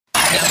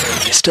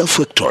Star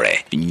Factory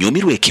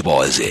nyumirwa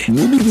ekiboze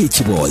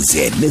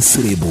ne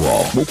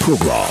Cerebral mu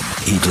program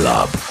Hit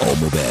Lab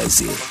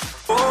omubezi.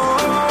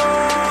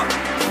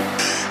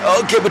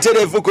 Okay,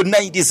 buterevu ku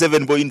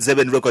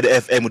 97.7 Record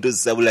FM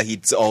tuzabula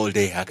hits all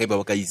day. Akaiba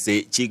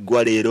wakayise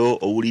Chigwa lero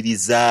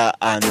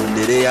owuliriza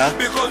Anderea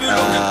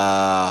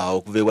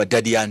okuvewa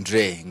Daddy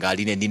Andre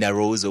ngaline Nina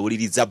Rose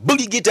owuliriza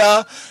Bully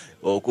Guitar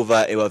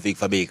okuva ewa Vic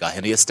Fameka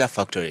eno ya Star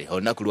Factory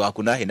olunaku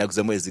lwakuna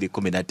enaku mwezi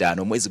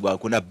 15 mwezi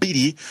gwakuna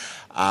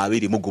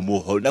 2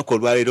 mugumu olunaku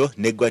olwalero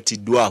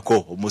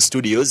negwatiddwako mu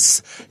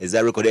studios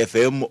eza Record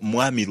FM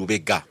Mwami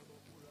Rubega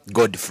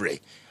Godfrey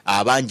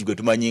abanji gwe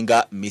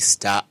tumanyinga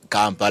Mr.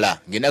 Kampala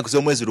ngenda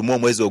kuzomwezi lumu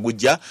omwezi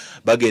ogujja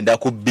bagenda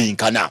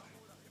kubinkana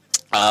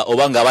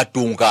obanga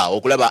abatunka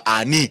okulaba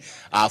ani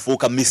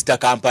afuuka Mr.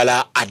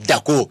 Kampala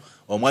addako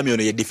omwami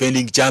ono ye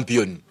defending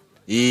champion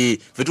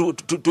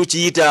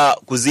tuchiyita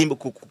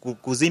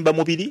kuzimba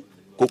mubiri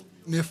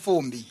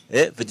mifumbi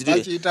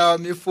tuchiyita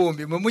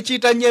mifumbi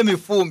muchiyita nye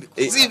mifumbi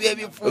kuzimba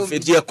emifumbi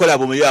fetiya kola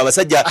bomyo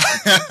abasajja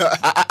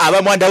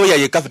abamwanda we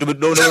yaye kafe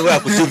tunono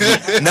kutubi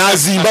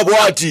nazimba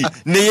bwati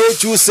neye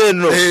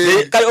chuseno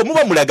kale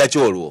omuba mulaga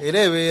kyolwo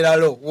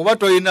ereberalo oba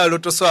toyina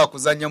lotosoa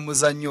kuzanya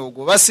muzanyo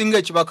ogwo basinga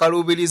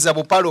ekibakalubiriza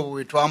bupalo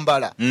bwe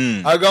twambala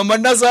agamba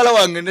nazala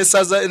wange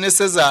ne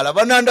Sezala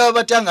bananda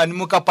batyanga ni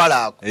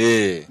mukapala ako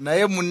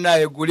naye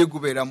munnaye guli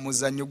gubera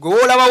muzanyo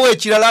gwe olaba we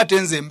ekirala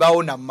atenze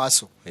mbawo na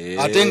maso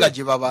atenga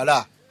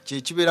jibabala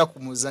kibera ku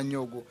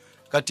muzanyo ogwo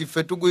kati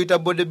ffe tuguyita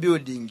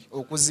bodybuilding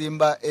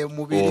okuzimba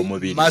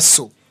emubiri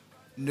maso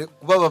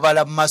kuba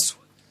babala maso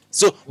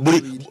so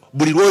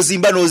buli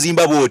lwozimba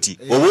nozimba bwoti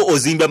obo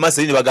ozimba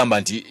maso ni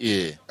bagamba nti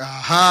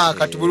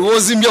kati buli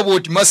lwozimbya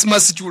bwoti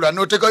masi chula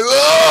noteka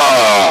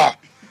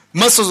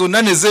maso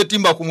zonna ne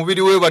zetimba ku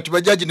mubiri we bati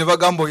bajaji ne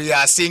bagamba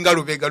yasinga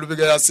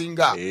Lubega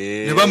yasinga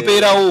ne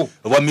bampeerawo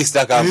oba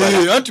Mr.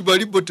 Kampala anti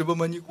balibo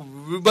tebamanyi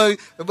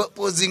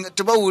pozinga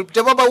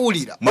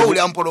tebabawulira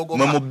bawulira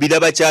mpologoma mubira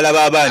bakyala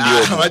babandi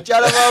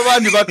bakyala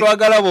babandi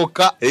batwagala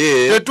bokka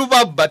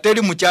tetubabba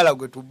teri mukyala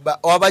gwe tubba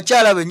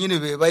abakyala benyini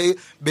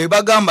be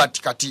bagamba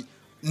kati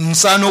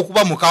nsana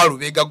okuba muka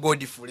Lubega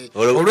Godfrey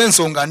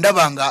olw'ensonga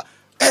ndabanga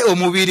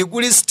omubiri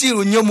guli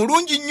still nnyo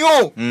mulungi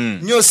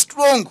nnyo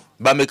strong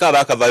bameka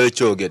bakavayo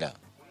kyogera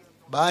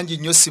banji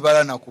nnyo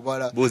sibala na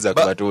kubala buza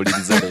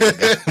kubatuuliriza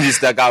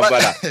Mr.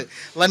 Kampala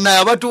bana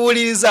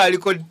abatuuliriza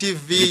Record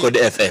TV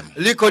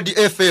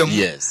Record FM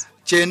yes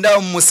kyenda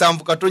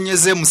musanvu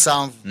katonyeze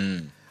musanvu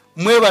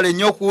mwebale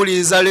nnyo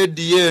okuwuliriza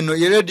radio eno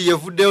ye radio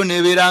evuddeyo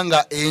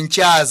neberanga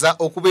enkyaza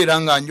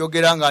okubeeranga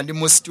njogeranga ndi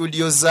mu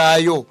studio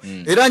zaayo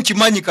era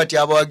nkimanyi kati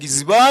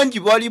abawagizi banji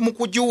bali mu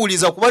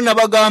kujiwuliza kuba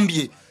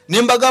nabagambye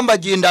nembagamba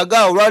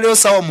jendaga olwaleo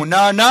sawa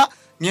 8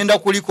 nyenda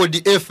ku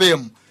Record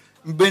FM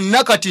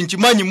benna kati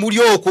nkimanyi muli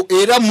oko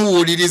era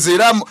muwulirize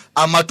era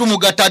amatumu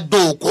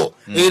gataddoko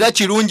era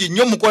kirungi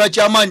nnyo mukola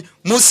kyamaanyi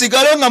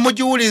musigale nga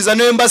mujiwuliza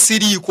nemba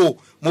siriiko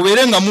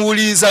mubere nga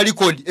muwuliriza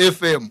Record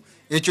FM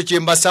ekyo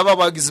kyembasaba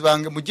abagizi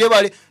bange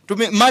mujebale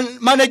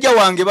manager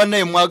wange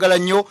bannaye mwagala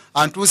nnyo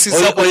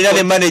antuusiza olina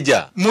ne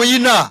manager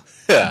muyina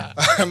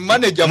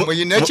manager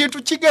muyina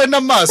ekintu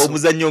kigenda maaso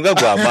omuzannyo nga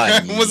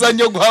gw'amaanyi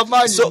omuzannyo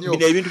gw'amaanyi so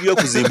bino ebintu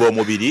by'okuzimba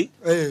omubiri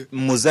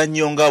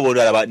muzannyo nga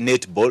bw'olaba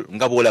netball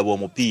nga bw'olaba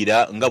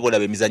omupiira nga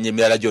bw'olaba emizannyo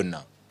emirala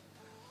gyonna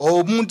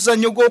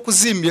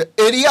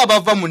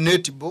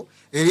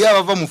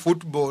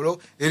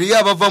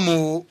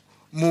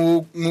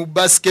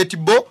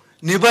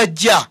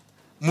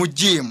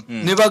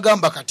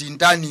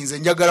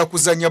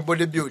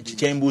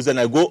kyembuuza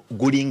nagwo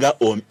gulinga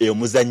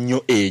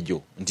omuzannyo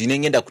egyo nti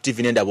nengenda ku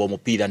TV nenda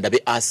omupiira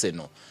ndabe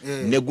Arsenal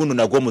ne guno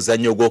nagwo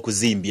omuzannyo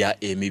ogw'okuzimbya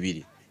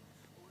emibiri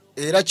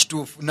era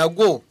kituufu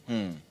nagwo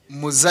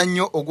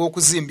muzannyo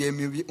ogw'okuzimbya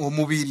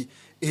omubiri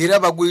era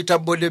baguyita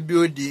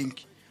bodybuilding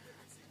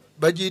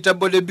bagiyita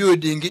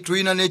bodybuilding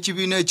tulina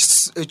n'ekibiina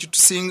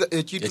ekitusinga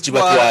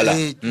ekitwala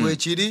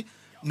ekiri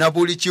na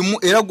buli kimu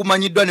era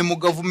gumanyiddwa ne mu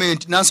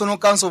government National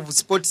Council of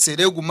Sports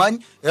era gumanyi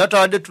era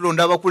tawadde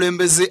tulonda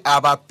abakulembeze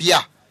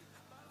abapya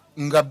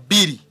nga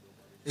 2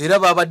 era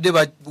babadde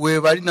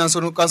we bali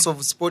National Council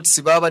of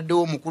Sports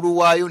babaddewo omukulu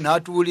waayo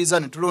n'atuuliza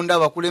ne tulonda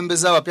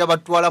abakulembeze abapya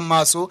batwala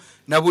maaso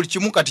na buli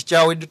kimu kati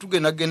kyawedde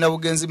tugenda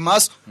bugenzi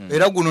maaso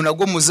era guno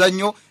nagwo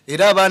muzannyo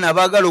era abaana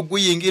abaagala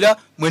okuyingira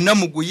mwenna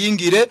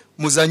muguyingire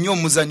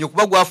muzannyo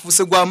kuba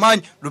gwafuuse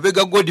gw'amaanyi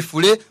Lubega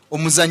Godfrey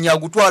omuzannyo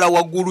agutwala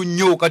waggulu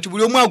nnyo kati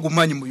buli omu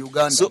agumanyi mu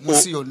Uganda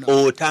musi yonna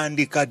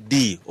otandika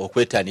ddi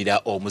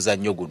okwetanira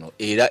omuzannyo guno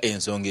era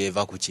ensonga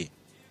eva ku ki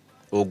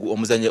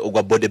omuzannyo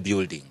ogwa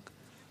bodybuilding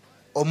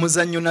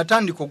omuzannyo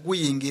natandika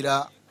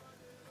okuyingira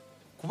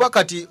kuba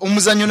kati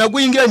omuzannyo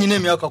naguyingira nyine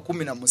emyaka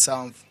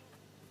 17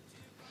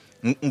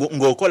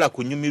 ngokola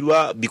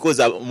kunyumirwa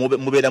because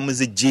mubera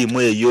muzi gym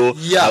eyo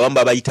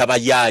abamba bayita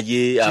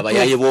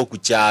abayaye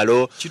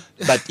b'okukyalo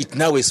but it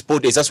now a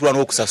sport esasula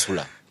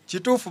n'okusasula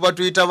kituufu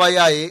batuyita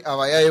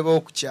abayaye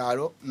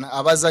b'okukyalo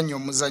abazannyo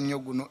omuzannyo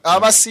guno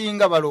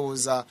abasinga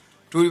balowooza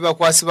tuli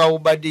bakwasi ba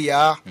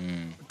Obadiya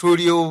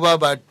tuli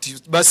oba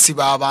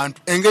basiba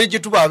abantu engeri gye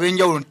tuba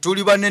abenjawulo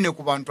tuli banene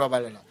ku bantu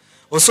abalala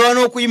osobola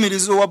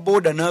n'okuyimiriza owa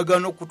booda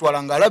n'agaana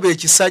okutwala ng'alaba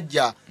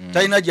ekisajja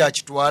talina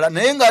gyakitwala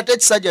naye ng'ate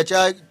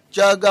ekisajja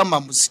kyagamba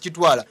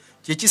musikitwala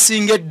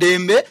kyekisinga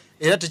eddembe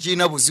era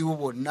tekirina buzibu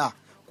bwonna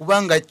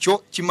kubanga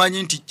kyo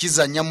kimanyi nti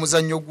kizanya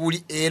muzannyo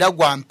guli era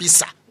gwa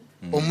mpisa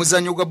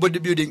omuzannyo gwa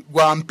bodybuilding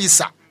gwa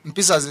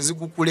mpisa ze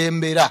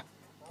zigukulembera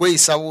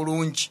kweyisa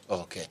bulungi.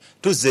 Okay,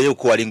 tuzzeeyo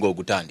ku wali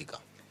ng'ogutandika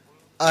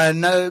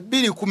na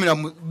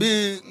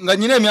 2010 nga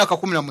nyina emyaka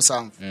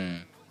 17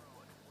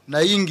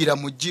 nayingira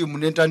mu gym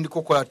nentandika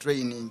okukola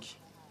training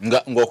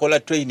ng'okola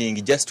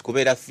training just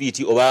kubeera fit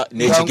oba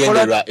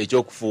n'ekigendererwa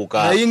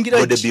ekyokufuuka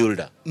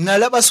bodybuilder.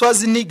 Nalaba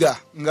Schwarzenegger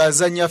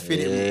ng'azanya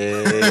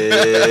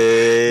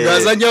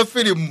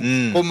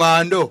firimu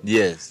Komando.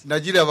 Yes.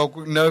 Nagiraba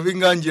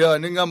nabinganjira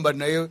nengamba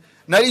naye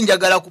nali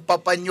njagala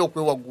kupapa nnyo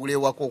okwewagula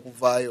ewako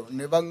okuvaayo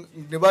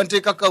ne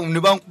banteekaka ne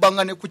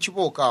bankubanga ne ku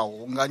kibooka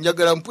awo nga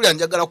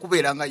njagala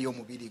kubeera nga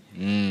y'omubiri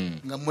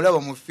nga mulaba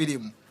mu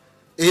firimu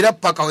era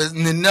paka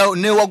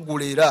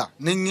newagula era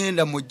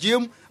neŋŋenda mu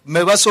gym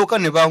me basooka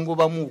ne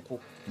bangobamuuko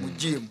mu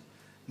gym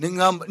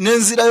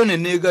nenzirayo ne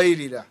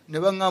neegayirira ne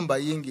baŋŋamba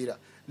yingira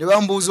ne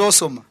bambuuza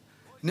osoma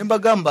ne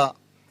mbagamba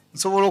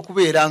nsobola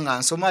okubeera nga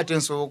nsoma ate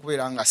nsobola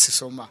okubeera nga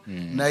sisoma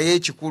naye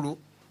ekikulu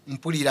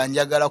mpulira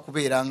njagala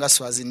kubeera nga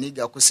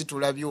Schwarzenegger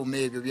kusitula byuma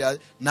ebyo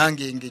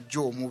nange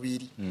ngejjo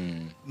omubiri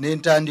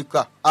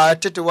nentandika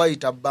ate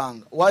tewayita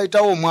bbanga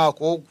wayitawo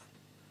omwaka ogwo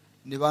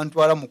ne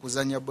bantwala mu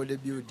kuzanya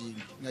bodybuilding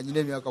nga nyina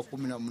emyaka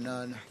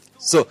 18.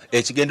 So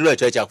ekigendererwa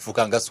kyali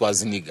kyakufuuka nga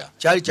Schwarzenegger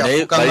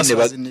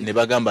ne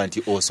bagamba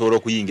nti osobola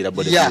okuyingira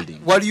bodybuilding.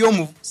 Waliyo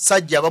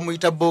omusajja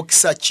bamuyita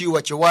Bokisa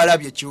Kiwa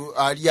kyewalabye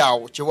ali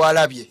awo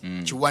kyewalabye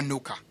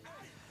kiwanuka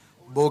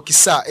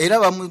Bokisa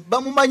era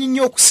bamumanyi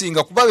nnyo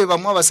okusinga kuba be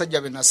bamu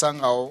abasajja be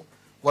nasangawo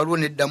waliwo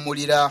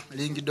neddamulira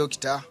Ling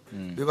Doctor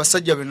be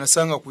basajja be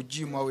nasanga ku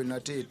gym awe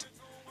nateete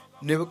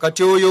ne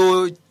kati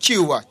oyo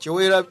Kiwa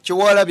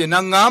kyewalabye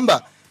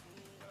naŋŋamba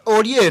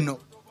oli eno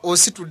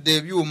ositudde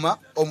ebyuma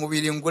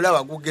omubiri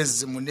ngulaba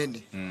gugezze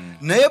munene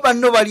naye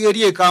banno bali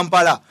eri e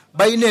Kampala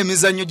balina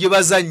emizannyo gye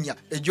bazannya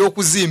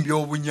egy'okuzimbya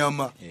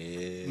obunyama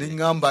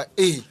neŋŋamba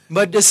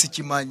mbadde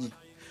sikimanyi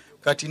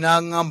kati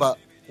naŋŋamba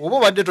oba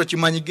obadde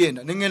tokimanyi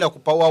genda nengenda ku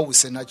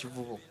Powerhouse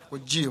Nakivubo ku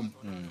gym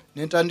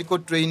nentandika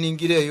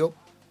training eyo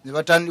ne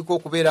batandika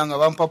okubeera nga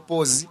bampa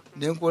pose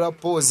nenkola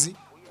pose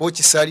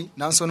coach Sali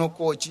nansono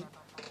coach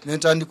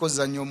nentandika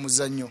ozannya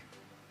omuzannyo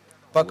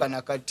paka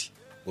nakati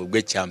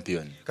ogwe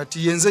champion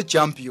kati yenze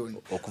champion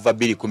okuva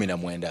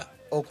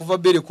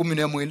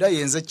 2019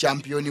 yenze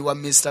champion wa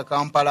Mr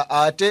Kampala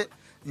ate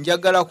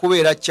njagala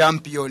kubeera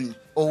champion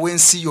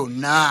owensi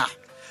yonna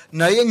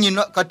naye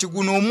nyina kati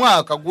guno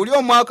omwaka guli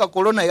omwaka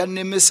corona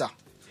yannemesa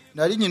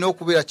nali nyina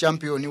okubeera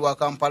champion wa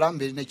Kampala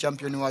mbere ne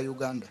champion wa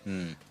Uganda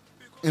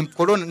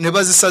corona ne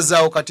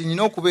bazisazaawo kati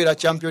nyina okubeera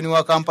champion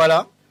wa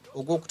Kampala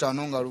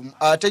ogwokutaano nga lumu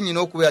ate nyina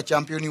okubeera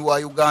champion wa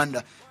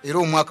Uganda era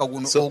omwaka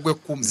guno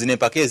ogw'ekkumi. Zino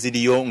empaka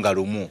eziriyo nga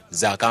lumu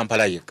za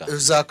Kampala yekka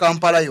za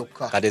Kampala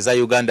yokka kati za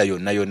Uganda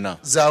yonna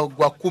za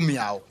gwa 10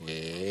 awo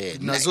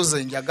nazo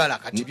ze njagala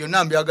kati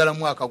byonna mbyagala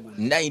mwaka guno.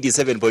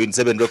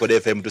 97.7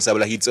 Record FM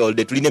tusabula hits all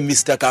day tuline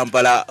Mr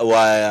Kampala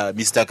wa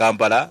Mr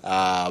Kampala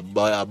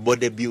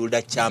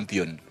bodybuilder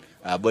champion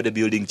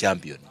bodybuilding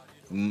champion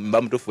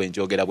mbamutufu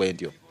enkyogera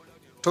bwentyo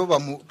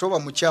toba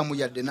mukyamu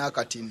yadde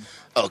n'akatini.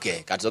 Okay,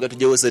 kati soka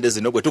tujewo sente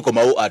zino bwe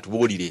tukomawo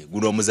atubulire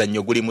guno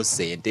omuzannyo guli mu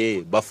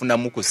ssente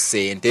bafunamu ku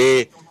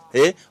ssente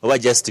oba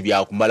just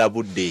byakumala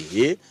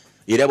budde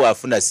era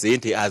bwafuna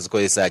ssente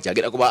azikozesa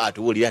kyagera kuba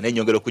atubulira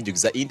n'ennyongera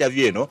okujjukiza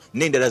interview eno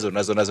n'endala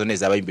zonna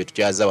ez'abayimbi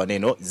tukyaza wano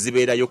eno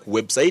zibeerayo ku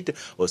website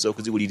osobola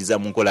okuziwuliriza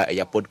mu nkola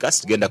eya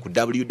podcast genda ku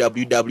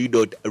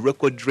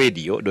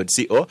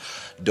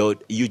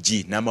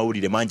www.recordradio.co.ug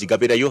n'amawulire mangi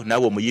gabeerayo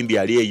naawe omuyimbi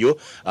ali eyo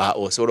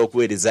osobola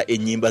okuweereza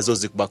ennyimba zo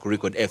zikuba ku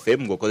Record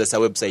FM ng'okozesa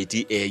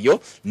website eyo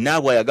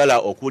naawe ayagala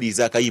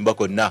okuwuliriza akayimba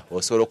konna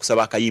osobola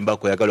okusaba akayimba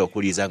koyagala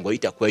okuwuliriza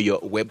ng'oyita ku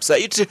eyo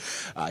website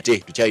ate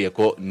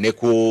tukyayeko ne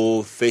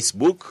ku Facebook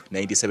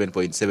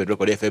 97.7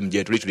 Record FM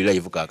gye tuli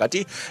live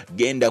kakati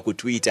genda ku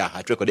Twitter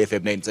 @Record FM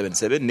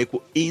 977 ne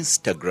ku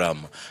Instagram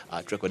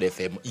 @Record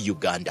FM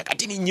Uganda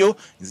kati ninyo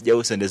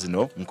nzijawo sende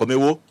zino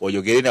nkomewo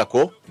oyogere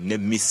nako ne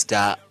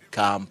Mr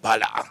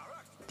Kampala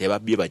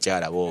tebabye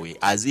bakyala bowe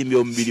azimbye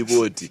omubiri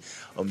bwoti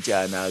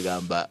omukyala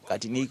n'agamba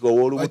kati niko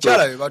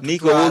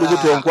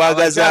wolubuto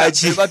nkwagaza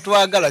ki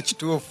batwagala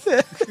kituufu.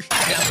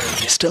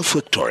 Star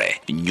Factory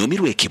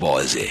nyumirwa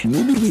ekiboze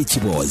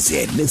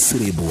ne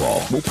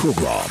Cerebral mu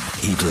program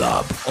Hit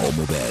Lab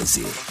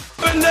omubezi.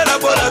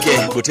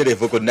 Okay,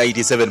 kuterevu ku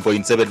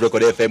 97.7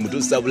 Record FM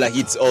tusabula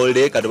hits all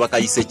day kado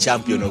bakayise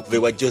champion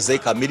okuvewa Jose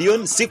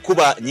Chameleone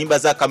sikuba nyimba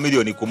za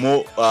Chameleone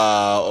kumu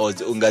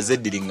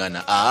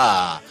ngazedilingana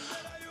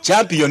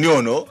champion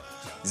ono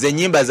ze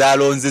nyimba za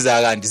lonzi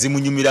za gandi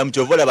zimunyumira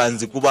mchovola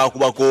banzi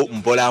kubako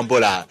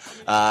mpola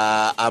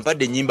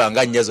ampadde nyimba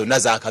nga nnyazo na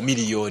za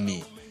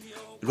Chameleone.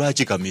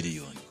 Lwaki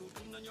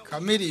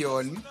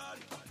Chameleone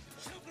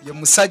ye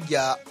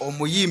musajja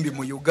omuyimbi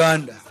mu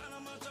Uganda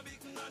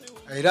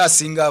era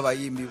asinga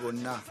abayimbi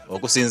bonna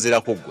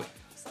okusinzira ku ggwe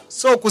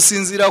so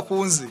okusinzira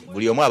ku nze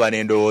buli omu aba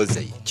n'endowooza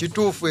ye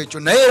kituufu ekyo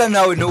naye era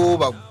naawe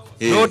newoobago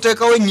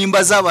n'oteekawo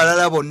ennyimba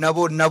z'abalala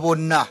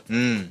bonna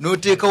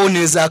n'oteekawo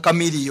n'eza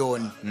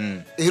kamiliyoni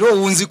era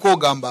owunziko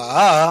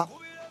ogamba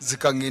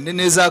zikangende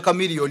n'eza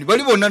kamiliyoni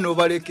bali bonna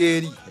n'obaleka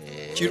eri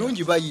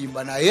kirungi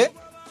bayimba naye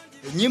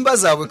ennyimba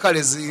zaabwe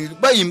kale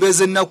bayimba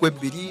ez'ennaku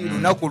ebbiri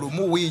lunaku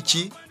lumu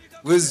wiiki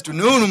bwezitu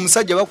naye ono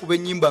omusajja bakuba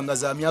ennyimba nga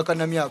za myaka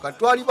na myaka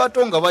twali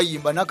bato nga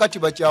bayimba nakati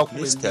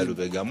bakyakuba Mr.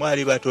 Lubega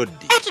mwali bato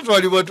ddi ati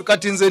twali bato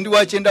kati nze ndi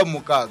wa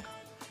 96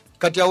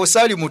 kati awo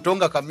saali muto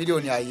nga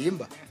kamiliyoni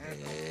ayimba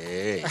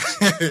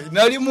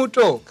nali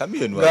muto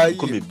kamiliyoni wa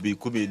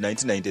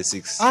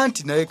 1996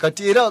 anti naye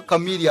kati era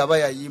kamili aba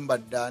yayimba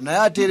dda naye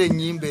ate era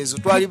ennyimba ezo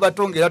twali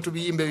bato ng'era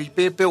tubiyimba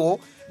ebipeepewo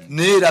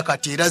neera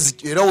kati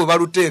era we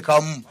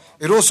baluteekamu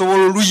era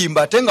osobola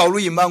oluyimba ate nga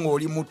oluyimba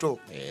ng'oli muto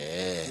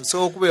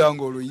osobola okubeera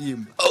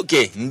ng'oluyimba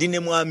okay ndi ne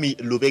mwami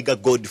Lubega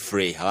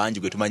Godfrey abangi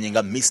gwe tumanyi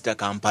nga Mr.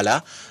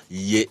 Kampala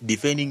ye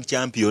defending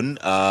champion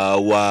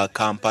wa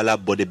Kampala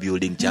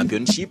bodybuilding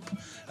championship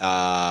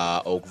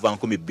okuva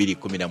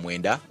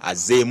 2019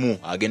 azeemu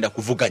agenda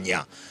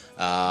kuvuganya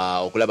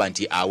okulaba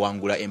nti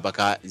awangula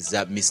empaka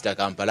za Mr.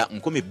 Kampala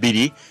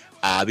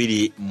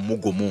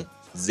 2021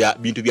 za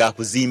bintu bya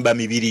kuzimba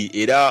mibiri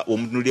era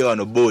omutunulye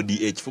wano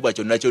body ekifuba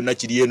kyonna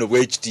kiri eno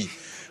bwekiti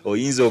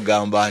oyinza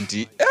ogamba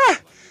nti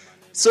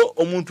so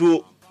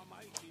omuntu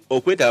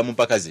okwetaba mu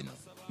mpaka zino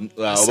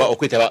oba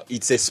okwetaba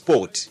it's a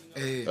sport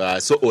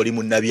so oli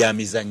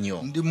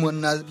munnabyamizannyo ndi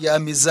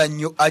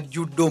munnabyamizannyo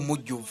ajjudde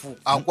omujjuvu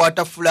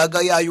akwata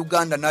fulaga ya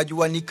Uganda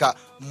n'agiwanika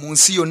mu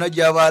nsi yonna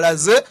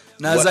gy'abalaze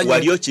n'azannyo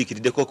wali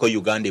okiikiriddeko ko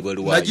Uganda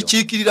ebweru waayo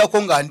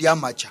nagikiikirirako nga ndi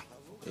amaca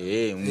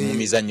mu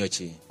mizannyo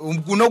ki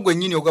guno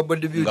gwennyini ogwa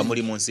bodybuilding nga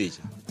muli mu nsi ki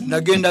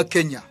nagenda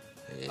Kenya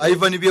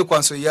Ivan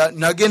Byekwanso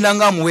nagenda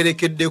nga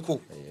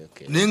amuwerekeddeko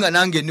naye nga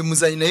nange ndi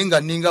muzanyi naye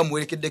nga ninga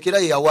amuwerekeddeko era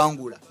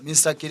yawangula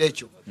Mr.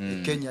 Kirecho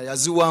Kenya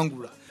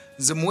yaziwangula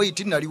nze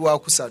muweiti nali wa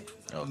kusatu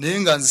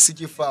naye nga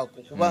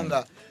nzisikifaako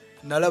kubanga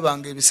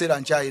nalabanga ebiseera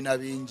nkyayina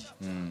bingi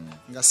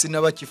nga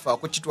sinaba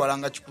kifaako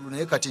kitwalanga kikulu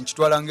naye kati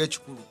nkitwalanga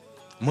ekikulu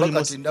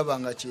kati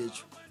ndabanga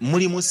kyekyo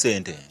mulimu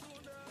sente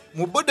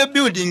mu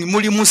bodybuilding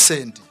mulimu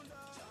sente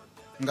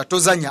nga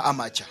tozanya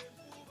amacha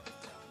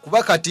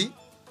kuba kati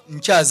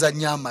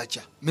nkyazanya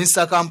amacha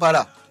Mr.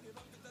 Kampala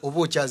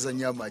oba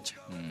okyazanya amacha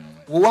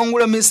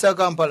wawangula Mr.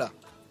 Kampala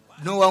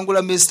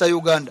n'owangula Mr.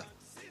 Uganda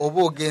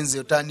oba ogenze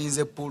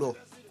otandinze pulo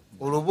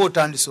olwoba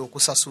otandise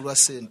okusasulwa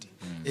sente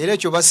era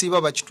ekyo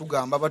basiiba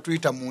bakitugamba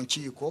batuyita mu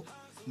nkiiko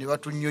ne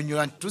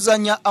batunnyonnyola nti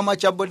tuzanya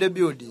amacha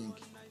bodybuilding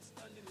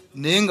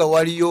naye nga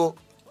waliyo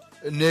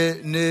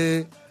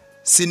ne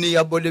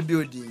senior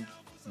bodybuilding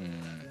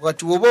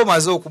kati woba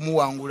omaze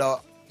okumuwangula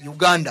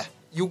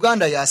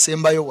Uganda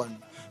yasembayo wano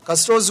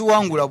kasita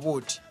oziwangula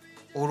bwoti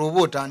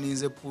olwoba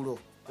otandinze pulo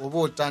oba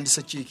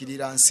otandise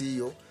kiikirira nsi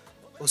yo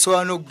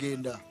osobola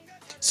n'okugenda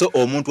so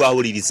omuntu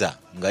awuliriza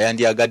nga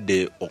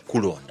yandyagadde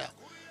okulonda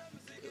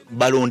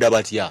balonda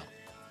batya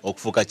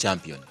okufuuka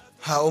champion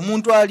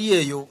omuntu ali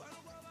eyo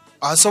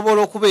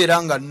asobola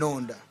okubeera nga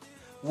nnonda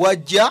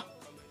wajja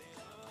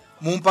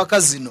mu mpaka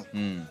zino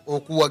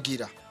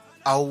okuwagira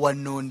awo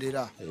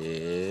wannondera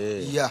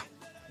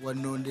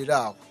wannondera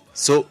awo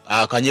so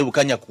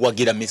akanyebukanya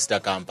kuwagira Mr.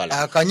 Kampala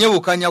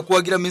akanyebukanya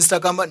kuwagira Mr.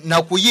 Kampala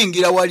na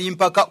kuyingira wali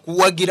mpaka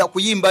kuwagira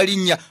kuyimba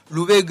linnya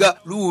Lubega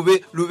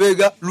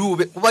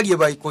Lube kubalye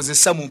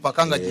bayikozesa mu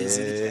mpaka nga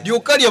jeziri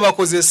lyokalye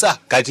bakozesa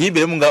kati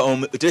yimbe nga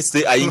test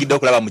ayingidde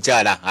okulaba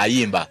mukyala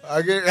ayimba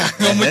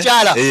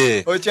omukyala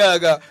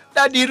okyalaga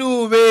Dadi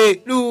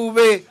Lube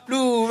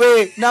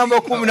namba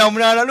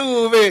 18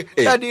 Lube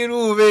Dadi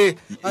Lube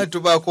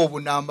atubako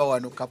obunamba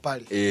wano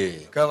kapale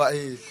kaba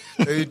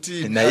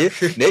 18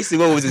 naye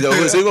sibo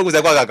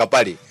kuza kwa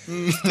kapale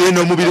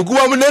eno mubiri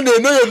guwa munene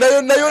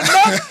nayo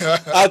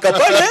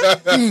akapale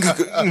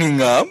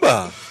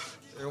ngamba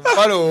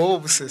palo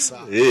obusesa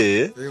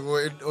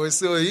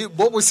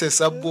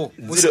busesa bo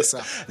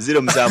busesa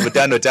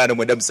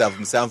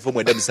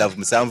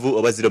 0755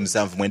 oba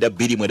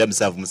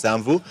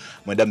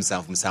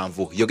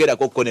 07272777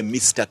 yogerako ko ne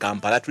Mr.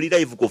 Kampala tuli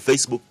live ku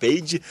Facebook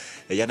page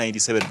ya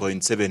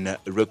 97.7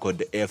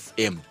 Record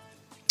FM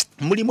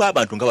mulimu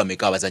abantu nga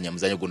bameka abazanya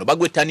muzanyo guno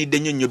bagwetanidde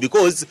nnyo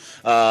because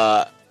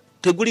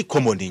teguli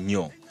common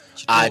nnyo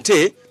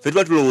ate fe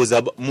tuba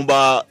tulowooza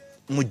muba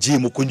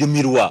mujimu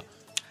kunyumirwa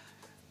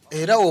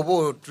era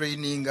obo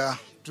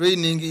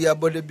training ya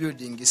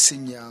bodybuilding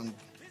sinyangu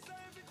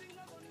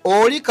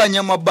oli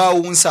Kanyama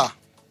Bawunsa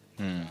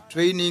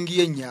training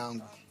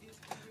y'ennyangu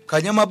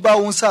Kanyama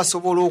Bawunsa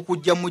asobola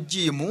okujja mu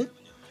jimu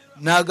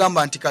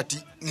n'agamba nti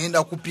kati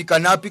ngenda kupika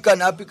napika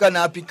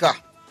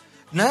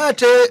naye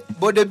ate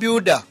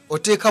bodybuilder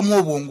oteekamu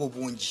obwongo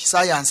bungi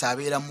science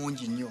abeera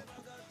mungi nnyo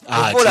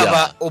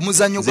okolaba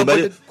omuzannyo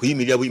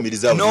kuyimirira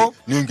buyimiriza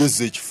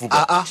n'engezi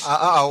ekifuba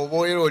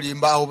oboolera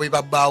olimba abo be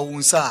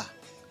Bawunsa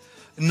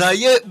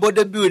naye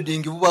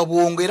bodybuilding buba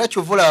bwongo era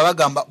kyovola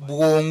bagamba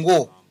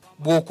bwongo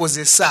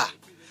bw'okozesa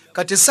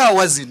kati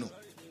essaawa zino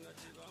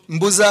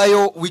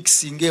mbuzaayo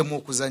wiiki ng'emu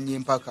okuzannya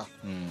empaka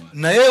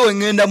naye we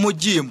ŋŋenda mu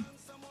jimu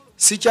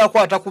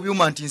sikyakwata ku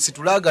byuma nti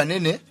nsitulaga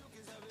nene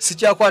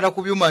sikyakwata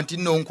ku byuma nti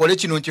nno nkole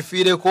kino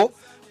nkifiireko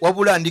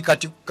wabula ndi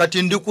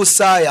kati ndi ku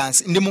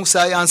science ndi mu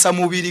science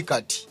mubiri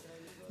kati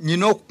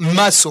nyino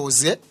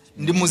masoze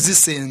ndi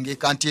muzisenge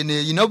kanti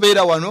ene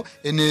inobeera wano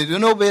ene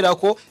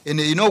inobeerako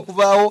ene ino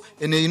okuvaawo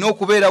ene ino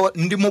okubeera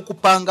ndi mu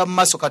kupanga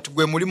maso kati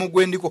gwe mulimu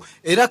gwendiko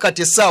era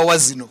kati essaawa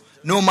zino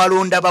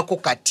n'omalonda bako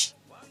kati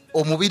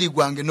omubiri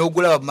gwange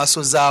n'ogulaba mu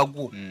maso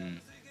zaagwo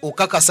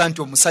okakasa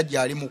nti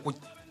omusajja ali mu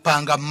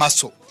kupanga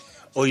maso.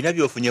 Olina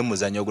byofunye mu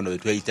muzannyo guno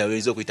wetweyita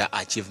okuyita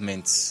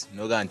achievements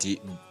noga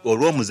nti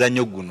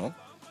olw'omuzannyo guno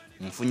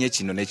nfunye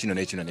kino nekino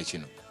nekino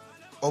nekino.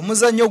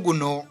 Omuzannyo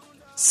guno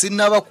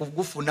sinaba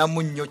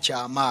kugufunamu nnyo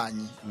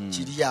kyamaanyi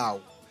kiri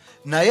awo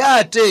naye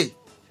ate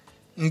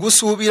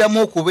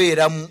ngusuubiramu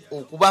okubeeramu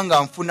okuba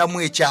nga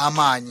nfunamu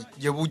ekyamaanyi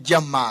gye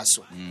bujja mu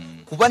maaso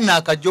kuba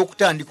naakajja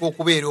okutandika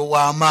okubeera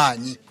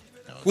ow'amaanyi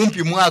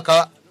kumpi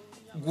mwaka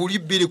guli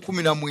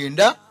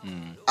 2019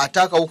 ate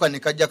akawuka ne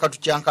kajja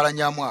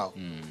katukyankalanyamu awo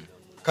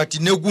kati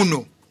ne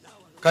guno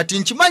kati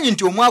nkimanyi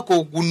nti omwaka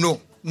oguno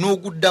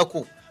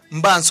n'oguddako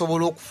mba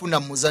nsobola okufuna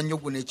mu muzannyo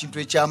guno ekintu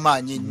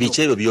ekyamaanyi ennyo.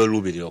 Biki ebyo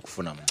by'oluubirira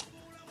okufunamu?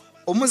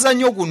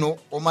 Omuzannyo guno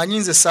omanyi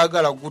nze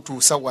saagala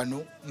gutuusa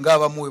wano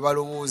ng'abamu we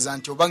balowooza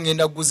nti oba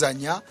ngenda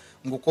guzanya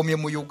ng'okomye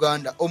mu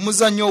Uganda.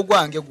 Omuzannyo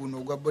ogwange guno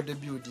ogwa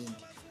bodybuilding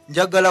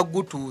njagala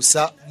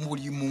gutuusa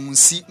buli mu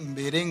nsi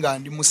mbeere nga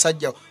ndi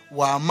musajja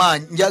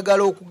w'amaanyi.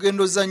 Njagala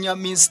okugenda ozanya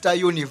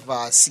Mr.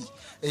 Universe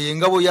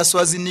engabo ya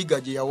Swaziniga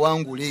gye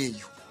yawangula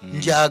eyo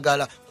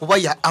njagala kuba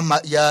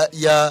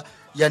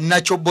ya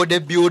natural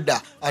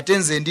bodybuilder ate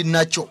nze ndi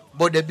natural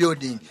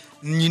bodybuilding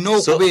nino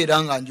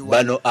okubeera nga njiwa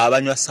bano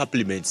abanywa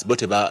supplements bo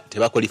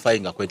teba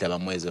qualifying kwetaba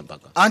mwezi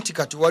mpaka anti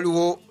kati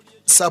waliwo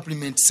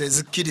supplements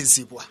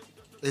ezikkirizibwa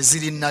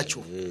eziri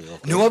natural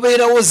ne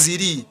wabeerawo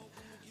ziri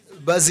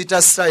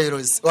bazita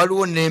styles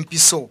waliwo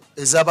n'empiso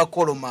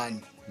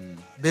ez'abakolomani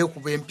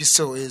beekuba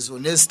empiso ezo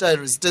ne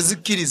styles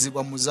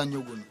tezikkirizibwa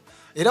muzannyo guno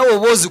era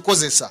woba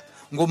ozikozesa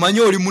ng'omanyi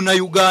oli muna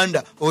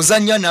Uganda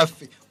ozannya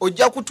naffe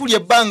ojja kutulya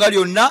ebbanga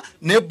lyonna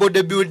ne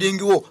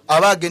bodybuilding wo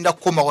aba agenda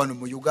kukoma wano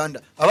mu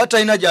Uganda aba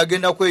talina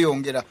gy'agenda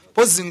kweyongera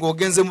pozi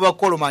ng'ogenze mu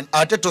bakolomani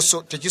ate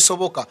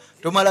tekisoboka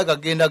tomala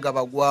gagenda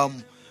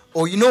gabagwamu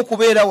olina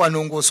okubeera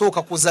wano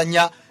ng'osooka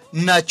kuzanya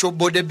nakyo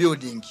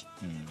bodybuilding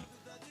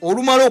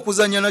olumala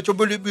okuzanya nakyo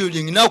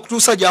bodybuilding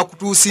n'akutuusa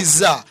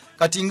gy'akutuusizza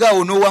kati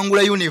ngaawo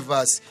n'owangula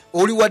universe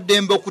oli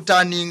waddembe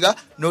okutaaninga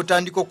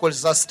n'otandika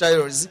okukozesa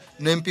styles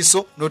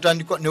n'empiso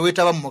n'otandika ne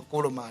weetaba mu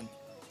makolomani.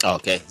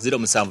 Okay,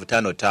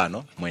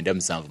 0755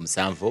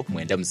 977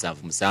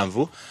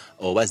 977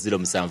 oba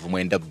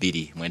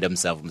 0792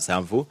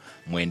 977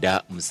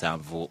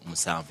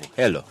 977.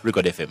 Hello,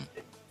 Record FM.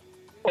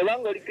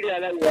 Olango likiri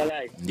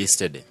alai. Ndi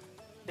steady.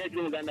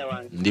 Muganda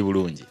wange. Ndi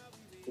bulungi.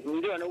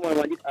 Ndi wano mwana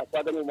wange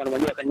akwaga mu mwana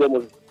wange akanye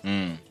mu.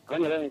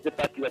 Kanya leo nse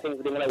party watenga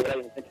kudinga la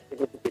nse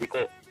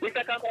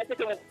Nitakampala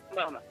tete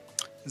mama.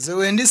 Nze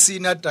wendi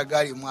siina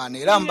ttagali mwana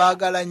era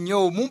mbaagala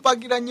nnyo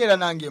mumpagira nnyo era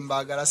nange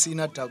mbaagala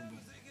siina tabu.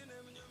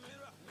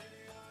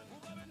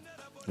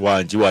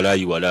 Wanji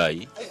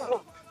walayi.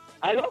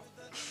 Hello?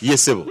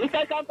 Yes sebo.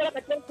 Nitakampala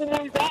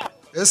katenkumunza.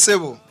 Yes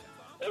sebo.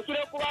 Ekiro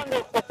kubanga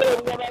okukora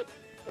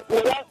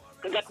oba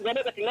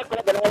kagatugambe katinga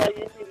kola bana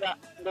bayinga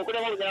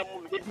ngokora babya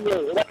mu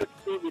video oba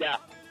tutubira.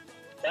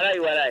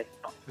 Walayi.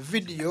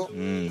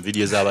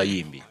 Video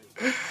z'abayimbi.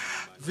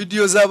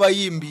 Video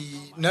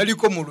z'abayimbi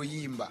naliko mu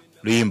luyimba.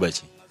 Luyimba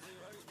ki?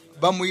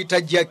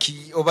 Bamuyita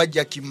Jackie oba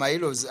Jackie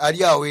Miles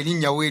ali awo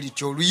erinnya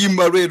weerityo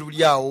oluyimba lwe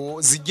luli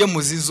awo zijje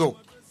muzizo.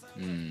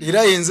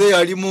 Era yenze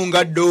yali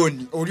munga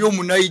Doni oli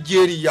omu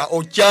Nigeria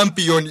o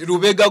champion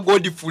Lubega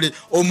Godfrey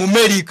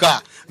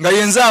Omumerica nga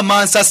yenze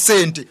amansa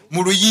sente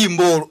mu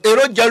luyimba olwo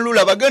era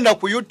ojjalula bagenda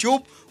ku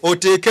YouTube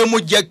oteekemu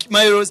Jackie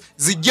Miles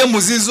zijje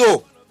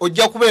muzizo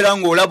ojja kubeera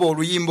ng'olaba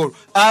oluyimba olwo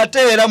ate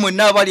era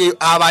mwenna abali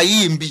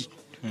abayimbi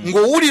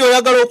ng'owulira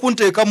oyagala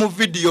okunteeka mu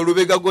video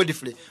Lubega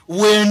Godfrey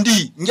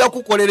wendi nja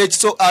kukolera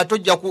ekiso ate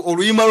ojja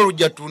oluyimba lwo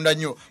lujja tunda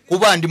nnyo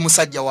kuba ndi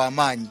musajja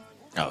w'amaanyi.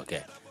 Okay.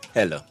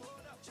 Hello.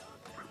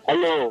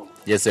 Hello.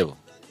 Yes sebo.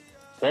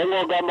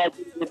 Ngo gamba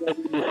kidde.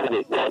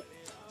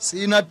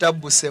 Siina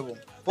tabu sebo.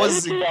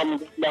 Pozi.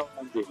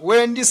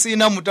 Wendi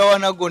siina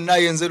mutawana gonna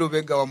yenze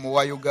Lubega wa mu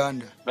wa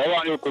Uganda.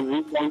 Bawali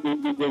kuziba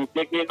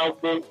ngizenteke na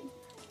ku.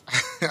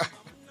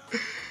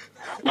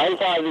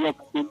 Maisha azina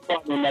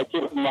kusipa na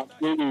chifu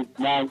makini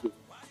nange.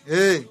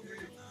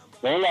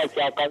 Wala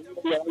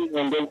kyakabiri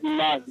yandezi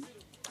nange.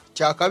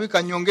 Kyakabi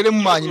kanyongere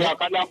mu maanyi ne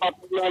akalamba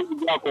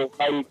kulyangi yako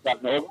kayita.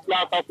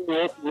 Ebyaka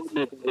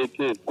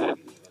kuwete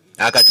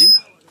akati?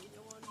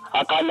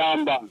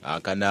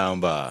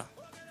 Akanamba.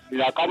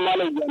 La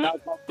kamala jana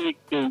ka fake.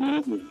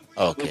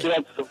 Okay.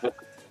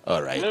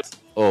 All right.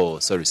 Oh,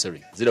 sorry.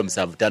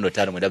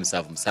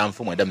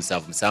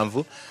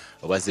 0755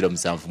 oba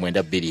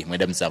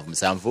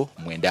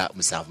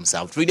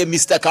 0772 tulinde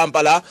Mr.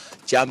 Kampala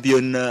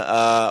champion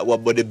wa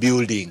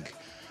bodybuilding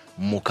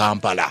mu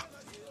Kampala.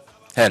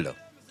 Hello.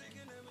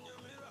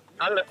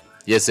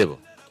 Yes, ebo.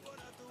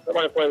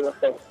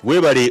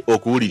 Webale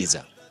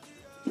okuwuliriza.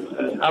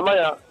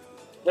 Amaya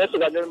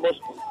nesiga John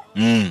Bosco.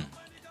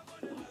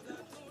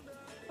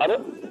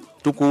 Hello?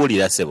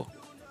 Tukuwulira sebo.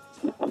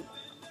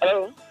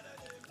 Hello?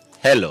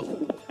 Hello.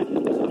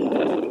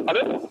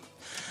 Hello?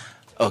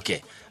 Okay.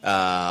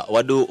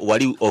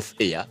 Wali off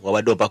air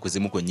wabadde opa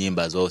kuzimu ku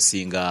nnyimba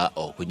z'osinga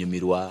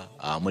okunyumirwa,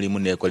 mulimu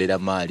neekolera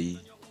maali,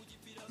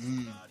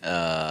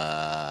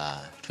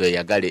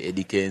 tweyagale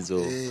Eddie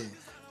Kenzo,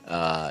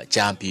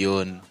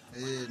 champion,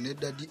 ne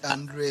Daddy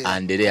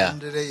Andrea.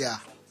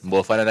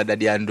 Mbofaanana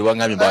Daddy Andrew,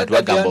 wangambye abantu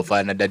bagamba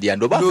ofaanana Daddy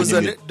Andrew oba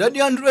kunyumirwa.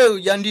 Daddy Andrew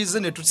yandize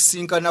ne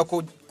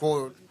tusisinkanako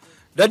ko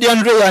Daddy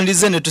Andrew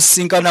yandize ne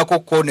tusisinkanako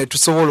ko ne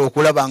tusobola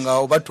okulaba nga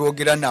oba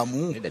twogera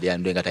namu. Daddy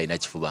Andrew nga talina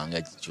kifuba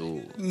nga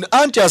kyo.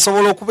 Anti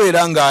asobola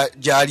okubeera nga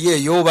gyali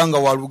eyo oba nga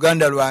wa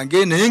luganda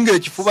lwange naye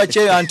ng'ekifuba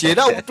kye anti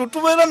era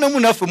tubeera ne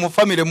munaffe mu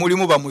famire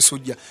mulimu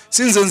bamusujja.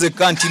 Sinze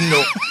nzekka nti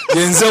nno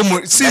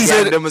yenze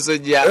sinze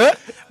musujja.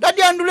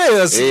 Daddy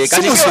Andrew si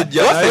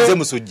musujja. Waffe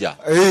musujja.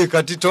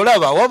 Kati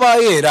tolaba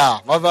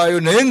wabaayo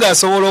naye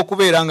ng'asobola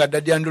okubeera nga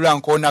Daddy Andrew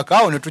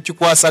ankoonakaawo ne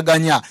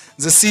tukikwasaganya.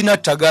 Nze siina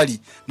ttagali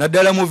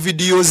naddala mu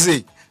vidiyo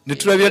ze ne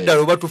tulabira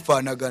ddala oba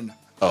tufaanagana.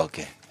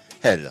 Okay.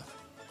 Hello.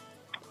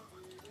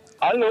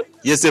 Hello?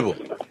 Yes, ebo.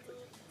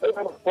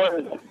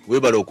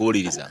 Webale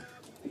okuwuliriza.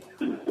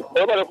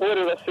 Webale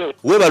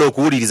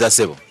okuwuliriza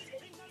sebo.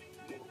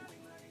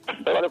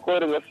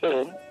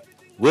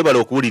 Webale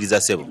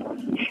okuwuliriza sebo.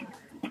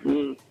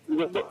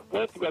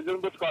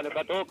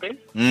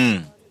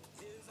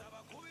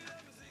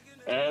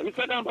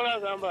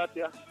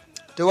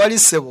 Tewali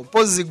sebo,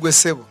 pozi gwe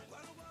sebo.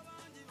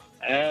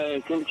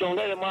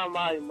 Kyongere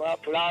amaanyi mu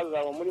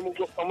plaza omulimu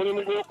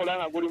gw'okola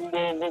nga guli mu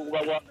bwongo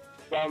guba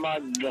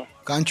gw'amaanyi nnyo.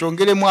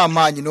 Kankyongeremu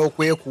amaanyi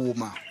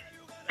n'okwekuuma.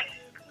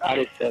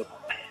 Ale sebo.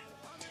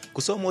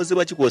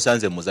 Kusoomoozebwa ki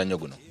kw'osanze mu muzannyo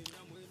guno?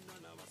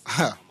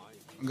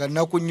 Nga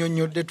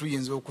nakunnyonnyodde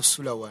tuyinza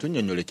okusula wano.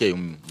 Tunnyonnyolekeyo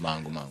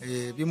mangu.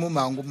 Bimu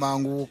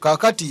mangu.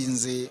 Kaakati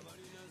nze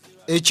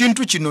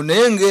ekintu kino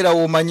naye ng'era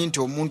w'omanyi nti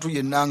omuntu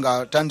yenna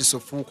ng'atandise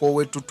ofuuka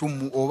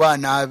ow'ettutumu oba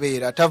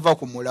anaabeera tava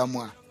ku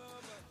mulamwa.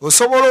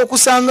 Osobola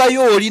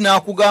okusangayo oli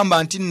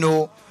n'akugamba nti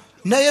nno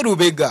naye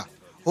Lubega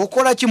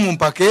okola ki mu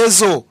mpaka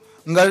ezo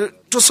nga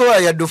tosobola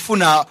yadde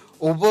ofuna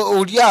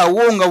oli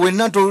awo nga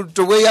wenna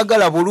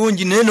teweeyagala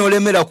bulungi naye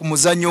n'olemera ku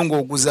muzannyo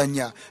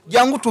ng'oguzannya.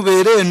 Jangu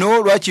tubeere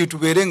eno lwaki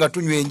tubeere nga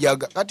tunywa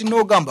enjaga kati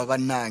n'ogamba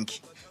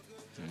bannange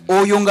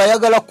oyo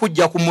ng'ayagala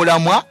kujja ku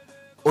mulamwa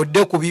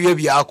odde ku bibye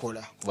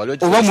byakola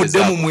oba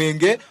mudde mu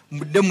mwenge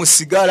mudde mu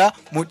sigala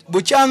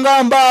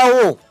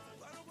bukyangambaawo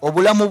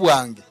obulamu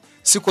bwange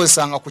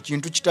sikozesanga ku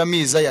kintu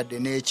kitamiiza yadde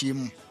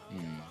n'ekimu.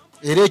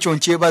 Era ekyo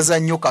nkyebaza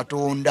nnyo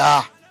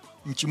Katonda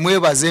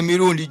nkimwebaza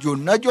emirundi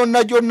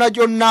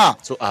gyonna.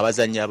 So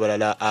abazannyi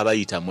abalala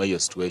abayita mu eyo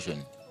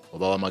situation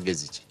oba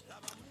wamagezi ki?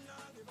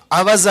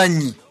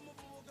 Abazannyi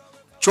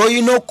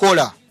ky'olina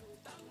okukola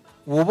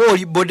woba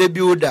oli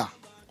bodybuilder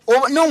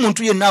oba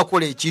n'omuntu yenna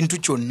akola ekintu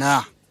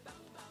kyonna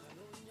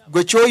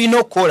gwe ky'olina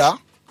okukola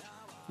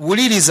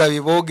wuliriza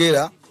bye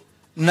boogera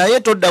naye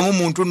toddamu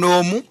muntu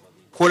n'omu,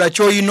 kola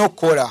ky'olina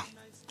okukola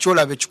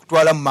kyolabe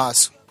kikutwala mu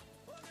maaso.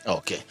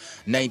 Okay.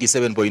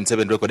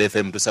 97.7 Record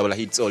FM tusabula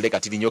hits all day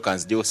katili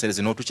nyokanzi dio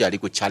senezi no tukyali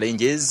ku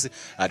challenges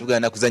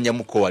tugana kuzanya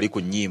muko wali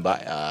ku nnyimba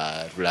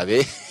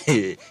tulabe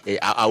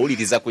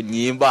awuliriza ku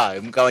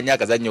nnyimba mukawanya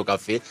kazanyo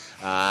kafe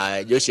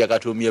Joshi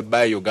akatumye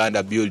by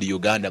Uganda build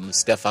Uganda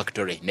Star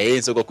Factory naye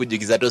nsoko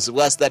kujigiza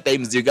to Star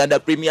Times Uganda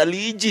Premier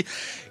League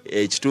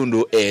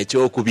kitundu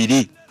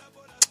ekyokubiri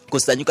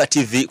Kusanyuka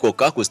TV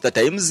koka ku Star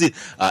Times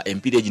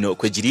empire gino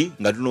kwejiri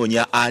nga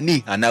tunoonya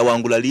ani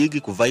anawangula league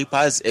ku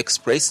Vipers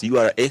Express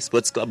URA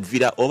Sports Club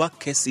Villa oba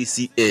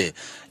KCCA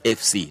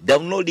FC.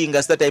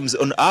 Downloading Star Times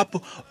on app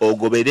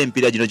ogobere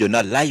empire gino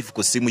jonna live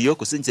ku simu yo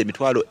kusinze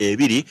emitwalo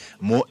 2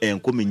 mu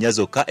 10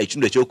 nyazoka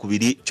ekitundu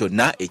ekyokubiri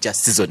kyonna ekya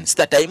season.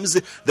 Star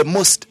Times, the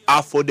most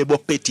affordable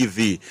pay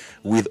TV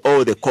with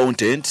all the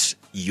content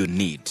you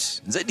need.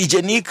 Nze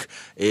DJ Nick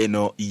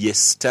eno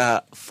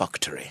Star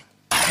Factory.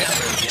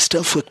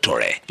 Star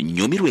Factory,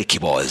 nyumirwa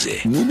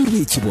ekiboze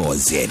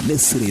ne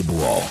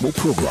Cerebro mu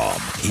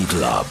program Hit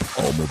Lab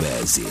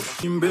Omubezi.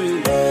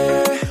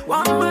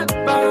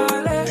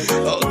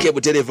 Okay,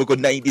 Buterevu ko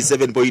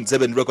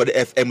 97.7 Record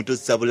FM to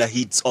Sabula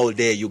hits all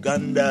day.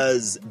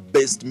 Uganda's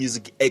best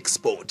music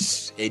export.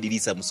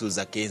 Edilisa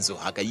Musuza Kenzo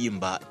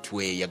akayimba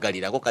twe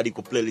yagalira ko kali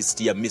ku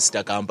playlist ya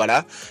Mr.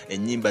 Kampala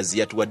enyimba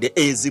ziyatuwadde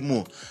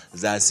ezimu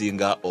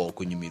zasinga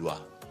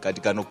okunyumirwa.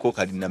 Kati kano ko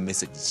kali na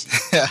message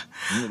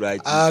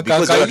right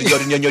because what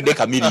you nyonyode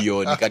ka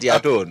million kati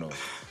atono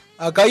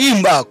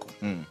akayimba ako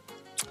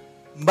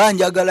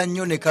mbanjagala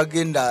nnyo ne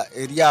kagenda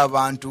eri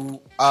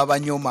abantu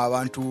abanyoma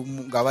abantu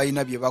nga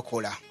balina bye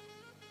bakola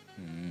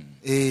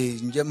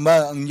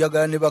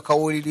njagala ne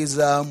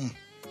bakawulirizaamu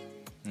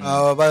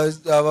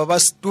abo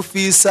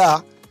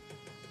batufiisa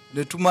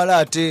ne tumala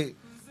ate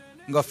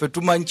nga ffe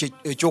tumanyi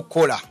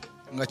ekyokukola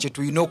nga kye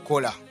tulina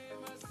okukola.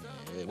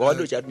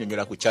 Wabadde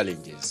okyatunyonyola ku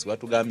challenges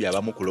watugambye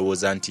abamu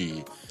kulowooza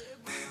nti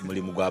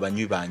mulimu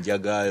gw'abanywi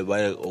banjaga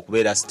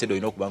okubeera sitedo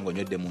olina okuba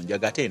ng'onywedde mu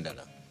njaga ate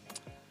endala.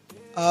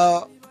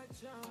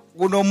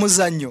 Guno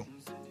omuzannyo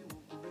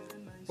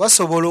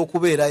basobola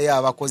okubeerayo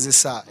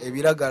abakozesa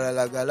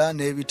ebiragalalagala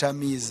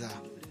n'ebitamiiza,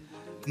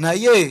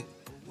 naye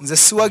nze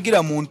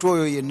siwagira muntu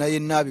oyo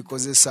yenna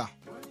abikozesa.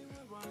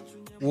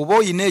 Woba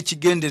oyina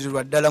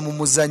ekigendererwa ddala mu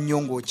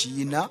muzannyo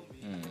ng'okiyina,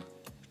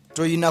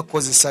 toyina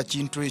kukozesa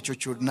kintu ekyo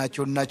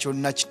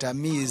kyonna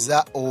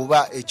kitamiiza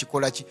oba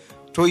ekikola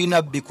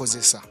toyina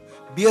bikozesa.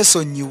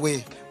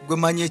 Byesonyiwe, gwe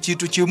manya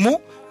ekintu kimu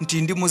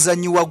nti ndi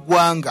muzannyi wa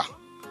ggwanga,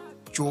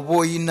 ky'oba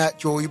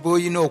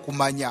oyina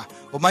okumanya.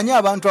 Omanye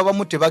abantu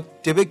abamu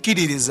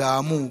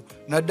tebekkiririzaamu,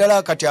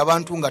 naddala kati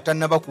abantu nga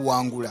tannaba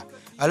kuwangula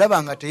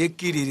alaba nga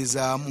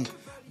teyekkiririzaamu.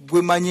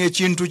 Gwe manya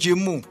ekintu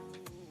kimu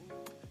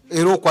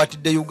era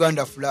okwatidde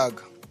Uganda flag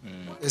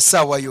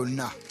essaawa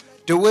yonna,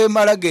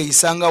 teweemala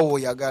geeyisanga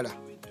w'oyagala,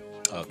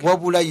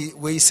 wabula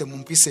weeyise mu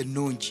mpisa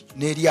ennungi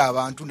n'eri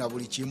abantu na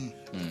buli kimu.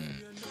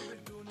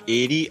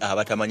 Eri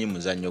abatamanyi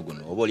muzannyo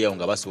guno oba oliawo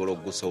nga basobola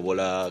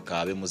okugusobola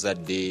kaabe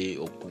muzadde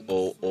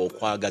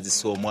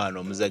okwagazisa omwana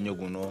omuzannyo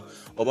guno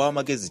oba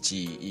amagezi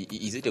ki?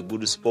 Is it a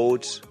good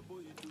sport?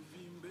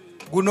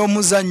 Guno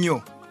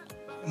omuzannyo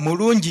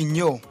mulungi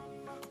nnyo,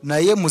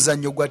 naye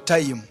muzannyo gwa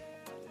time.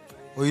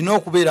 Olina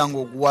okubeera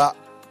ng'oguwa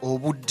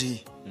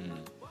obudde,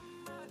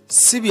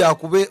 si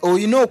byakube.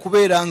 Olina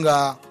okubeera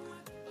nga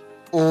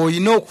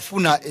olina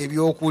okufuna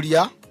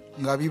ebyokulya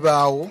nga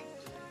bibaawo,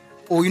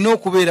 olina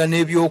okubeera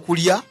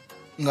n'ebyokulya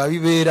nga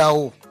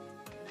bibeerawo,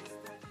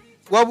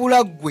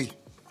 wabula ggwe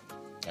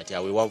kati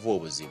awe wava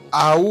obuzibu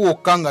awo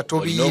wokka nga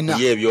tobiina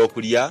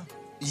ebyokulya,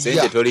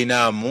 sente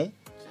tolinaamu,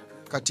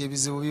 kati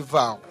ebizibu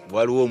bivaawo.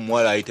 Waliwo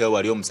omuwala ayitawo,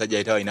 wali omusajja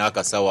ayitawo alina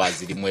akasawo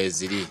azirimu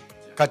eziri,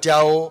 kati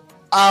awo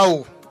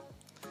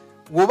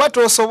woba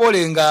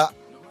tosobole nga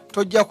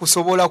tojja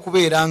kusobola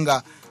kubeera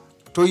nga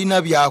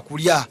tolina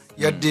byakulya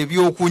yadde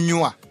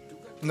ebyokunywa,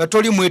 nga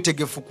toli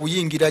mwetegefu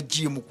kuyingira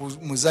jimu ku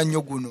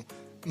muzannyo guno,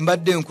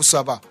 mbadde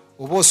nkusaba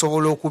oba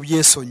osobola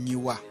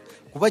okubyesonyiwa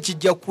kuba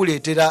kijja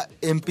kukuleetera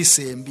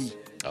empisa embi.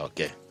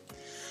 Okay.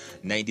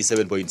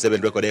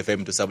 97.7 Record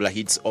FM tusabula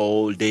hits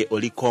all day.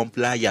 Oli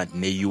compliant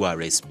ne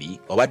URSB.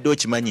 Obadde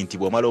okimanyi nti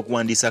bw'omala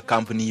okuwandiisa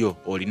kampuni yo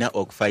olina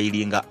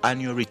okufayiringa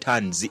annual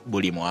returns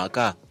buli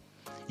mwaka?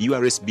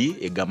 URSB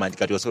egamba nti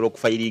kati osobola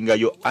okufayiringa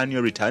yo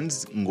annual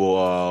returns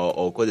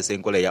ng'okozesa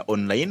enkola ya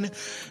online.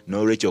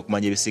 N'olwekyo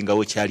okumanya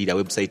ebisingawo kyalira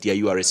website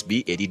ya URSB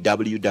eri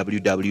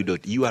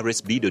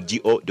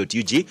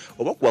www.ursb.go.ug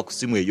oba kuwa ku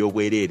ssimu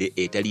ey'obwereere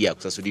etali ya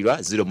kusasulirwa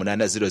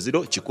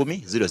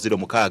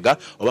 0800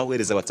 oba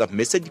weereza WhatsApp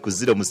message ku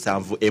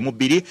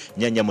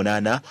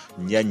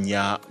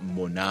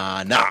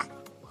 0772448888.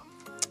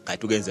 Kati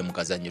tugenze mu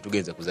kazannyo,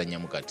 tugenze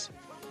kuzannyamu kati.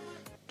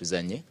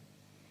 Tuzannye?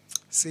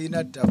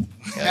 Sina tabu.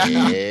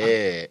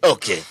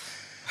 Okay.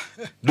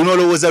 Duno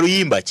olowooza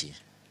luyimba ki?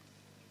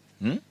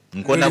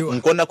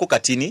 Nkona ku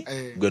katini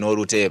gwe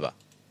n'oluteeba.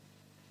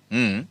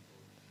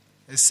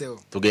 Eseo.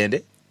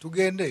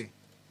 Tugende?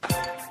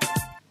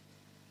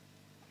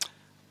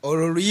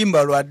 Olwo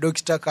luyimba lwa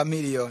Dr.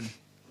 Chameleon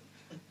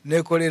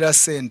nekolera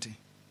sente.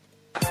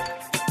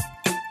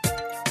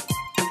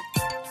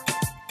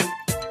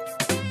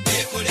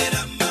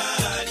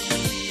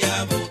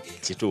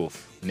 Kituufu.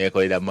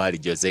 Nekolera maali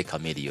Jose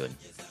Chameleon.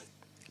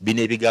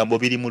 Bino ebigambo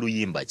biri mu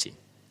luyimba ki?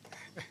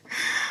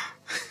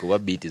 Kuba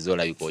biiti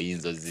z'olabika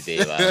oyinza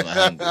oziteeba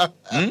amangu.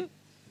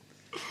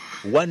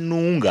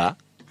 Wannunga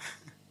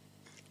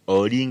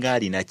olinga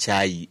alina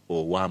caayi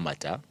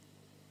ow'amata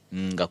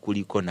nga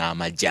kuliko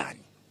n'amajaani.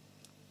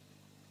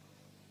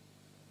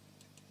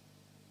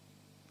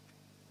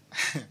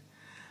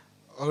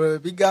 Olwo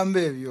ebigambo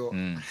ebyo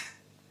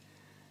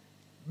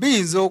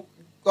biyinza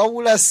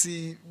wabula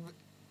si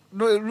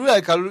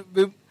lulabika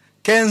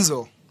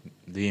Kenzo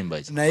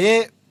luyimba ki?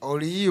 naye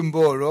oluyimba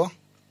olwo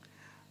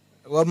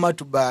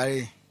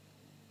Wamatubaale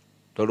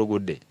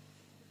tolugudde?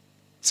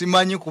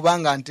 Simanyi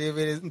kubanga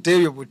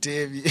nteebye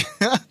buteebi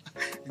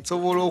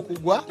nsobola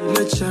okugwa.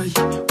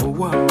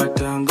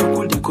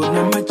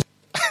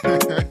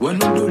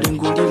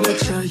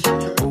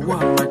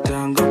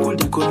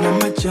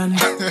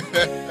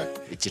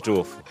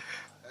 Ekituufu.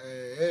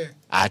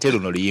 Ate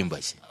luno luyimba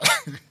ki?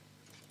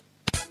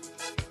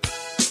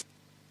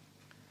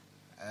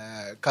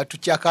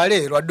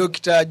 Katukyakale lwa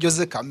Dr.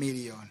 Jose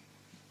Chameleon.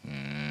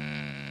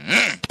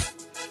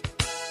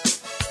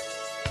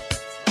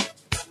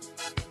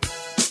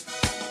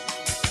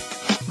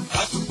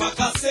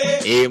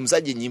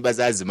 Musajja ennyimba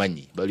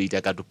zazimanyi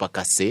baluyita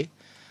katupakase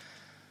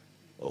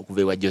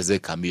okuva ewa Jose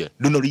Chameleon.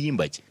 Luno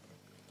luyimba ki?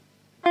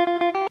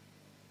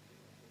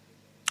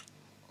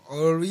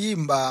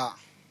 Oluyimba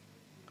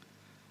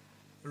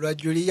lwa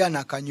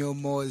Juliana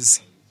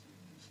Kanyomoozi.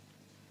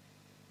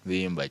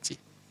 Luyimba ki?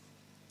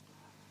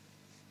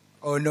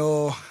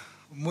 ono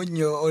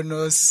munyo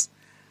ono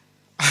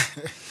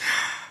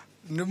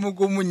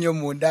nimugumu nnyo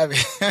mu ndabe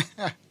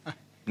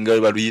nga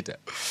bwe baluyita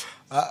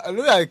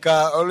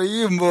lulabika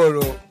oluyimba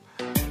olwo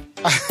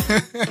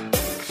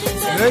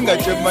naye nga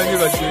kyemmanyi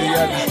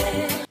Juliana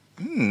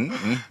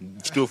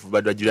kituufu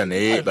badwa Juliana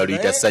naye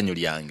baluyita ssanyu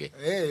lyange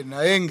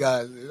naye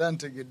nga era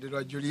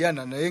ntegedde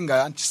Juliana naye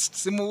nga anti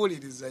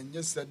simuwuliriza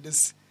nnyo sadde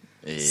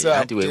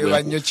anti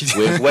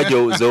weekuwa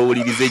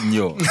z'owulirize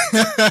nnyo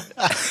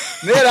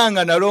naye era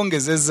nga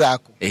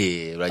nalongezezaako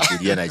lwa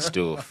Juliana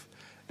kituufu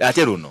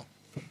ate luno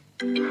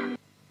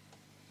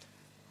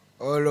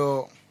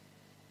olwo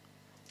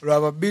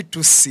lwaba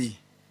B2C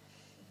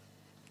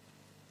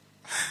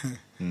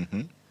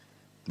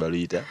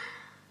baluyita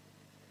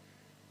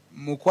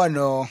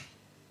mukwano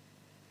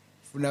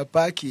funa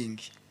parking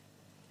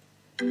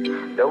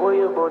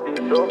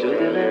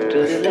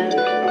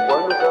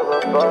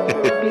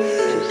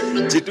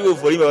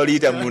kituufu olima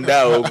baluyita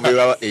mundaawo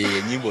okubewa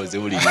enyimbo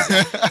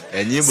ziwuliriza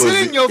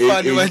siri nnyo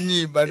faani wa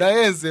nnyimba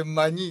naye nze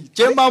mmanyi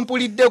kyemba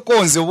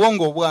mpuliddeko nze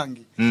obwongo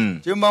bwange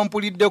kyemba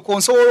mpuliddeko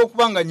nsobola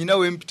okuba nga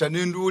nyinawo empita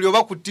nenduuli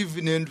oba ku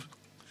TV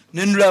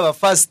nendulaba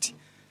fast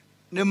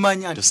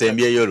nemmanya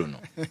tusembyeyo luno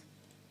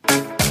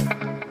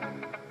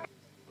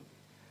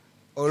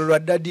olwo lwa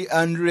Daddy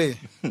Andre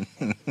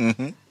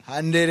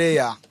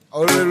Andereya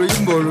olwo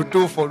luyimba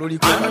olutuufu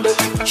oluliko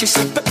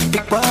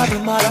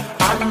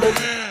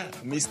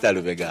Mr.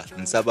 Lubega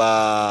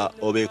nsaba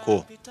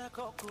obeko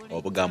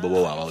obugambo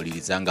bwo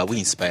awuliriza nga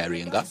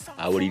buinspiringa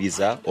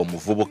awuliriza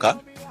omuvubuka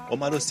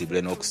omala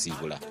osiibule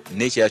n'okusiibula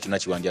n'ekirala kyonna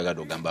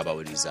kiwanjagadde ogamba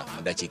abawuliriza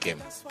mu dakiika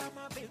emu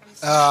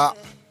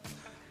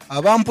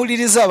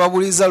abampuliriza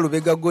abawuliriza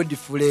Lubega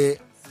Godfrey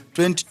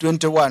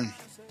 2021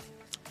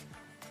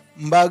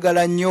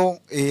 mbaagala nnyo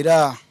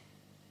era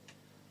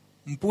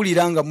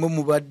mpulira nga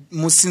mwe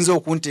musinze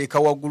okunteeka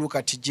waggulu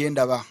kati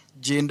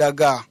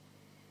gyendaga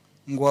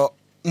nga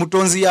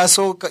mutonzi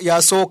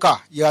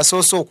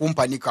yasoose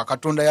okumpanika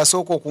Katonda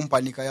yasooka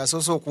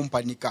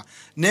okumpanika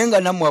naye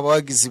nga nammwe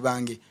abawagizi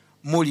bange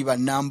muli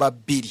bannamba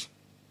 2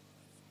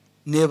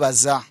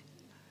 nebaza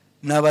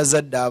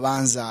n'abazadde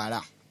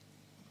abanzaala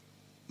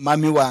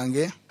mami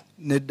wange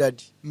ne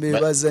dadi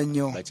mbebaza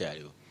nnyo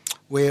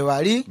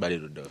weebali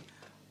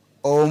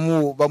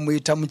omu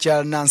bamuyita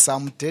mukyala Nancy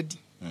Amuted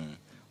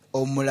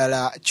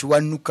omulala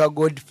Kiwanuka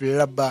Godfrey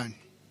Laban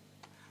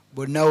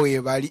bonna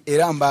weebali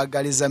era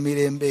mbaagaliza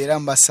mirembe era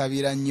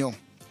mbasabira nnyo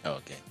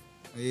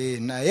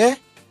naye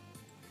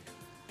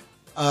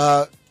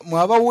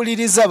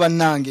mwabawuliriza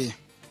bannange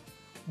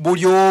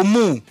buli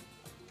omu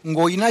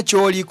ng'olina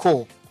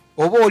ky'oliko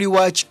oba oli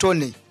wa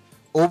kitone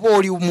oba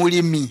oli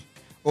mulimi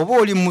oba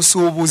oli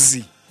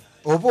musuubuzi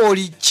oba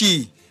oli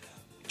ki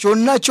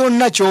kyonna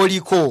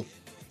ky'oliko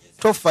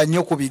tofa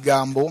nnyo ku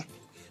bigambo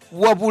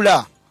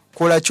wabula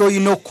kola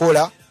ky'olina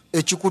okukola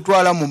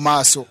ekikutwala mu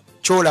maaso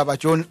kyolaba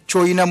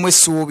ky'olinamu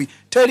essuubi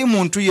teri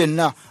muntu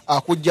yenna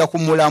akujja ku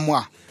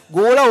mulamwa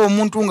gw'olaba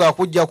omuntu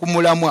ng'akujja ku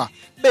mulamwa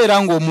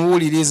beera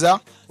ng'omuwuliriza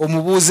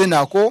omubuuze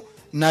nako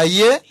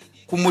naye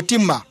ku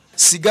mutima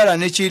sigala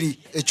ne kiri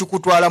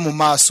ekikutwala mu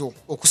maaso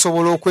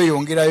okusobola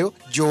okweyongerayo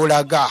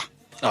gy'olaga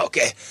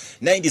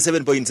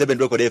 97.7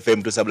 Record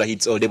FM tusabula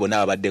hits all day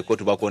bonna abaddeko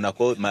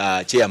tubakonako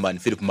chairman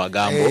Philip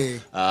Magambo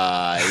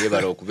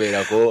yebala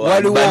okubeerako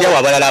banjawo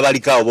abalala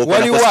abalikaawo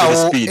waliwo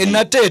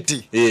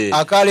enatete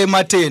akale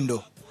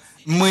matendo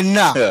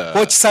mwenna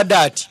coach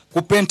Sadati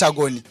ku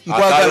Pentagon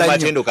nkwagala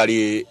matendo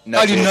kali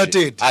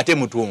natete ate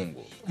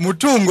mutungo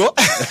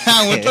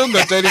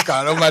teri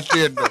kalo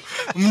matendo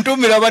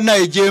mtumira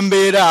banaye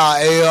jembeera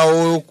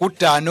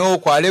okutano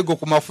kwalego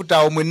ku mafuta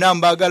awo mwenna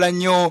mbagala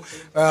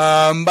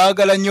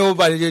nnyo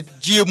bali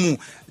GM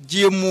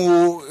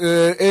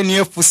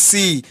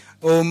NFC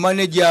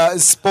manager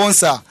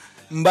sponsor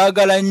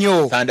mbagala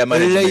nnyo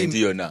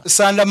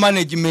Sanda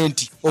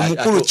management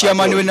omukulu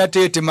chairman we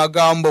Natete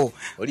Magambo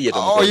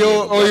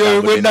oyo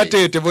we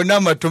Natete bonna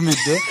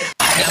matumide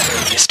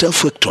Star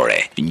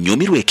Factory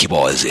nyumirwe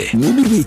ekiboze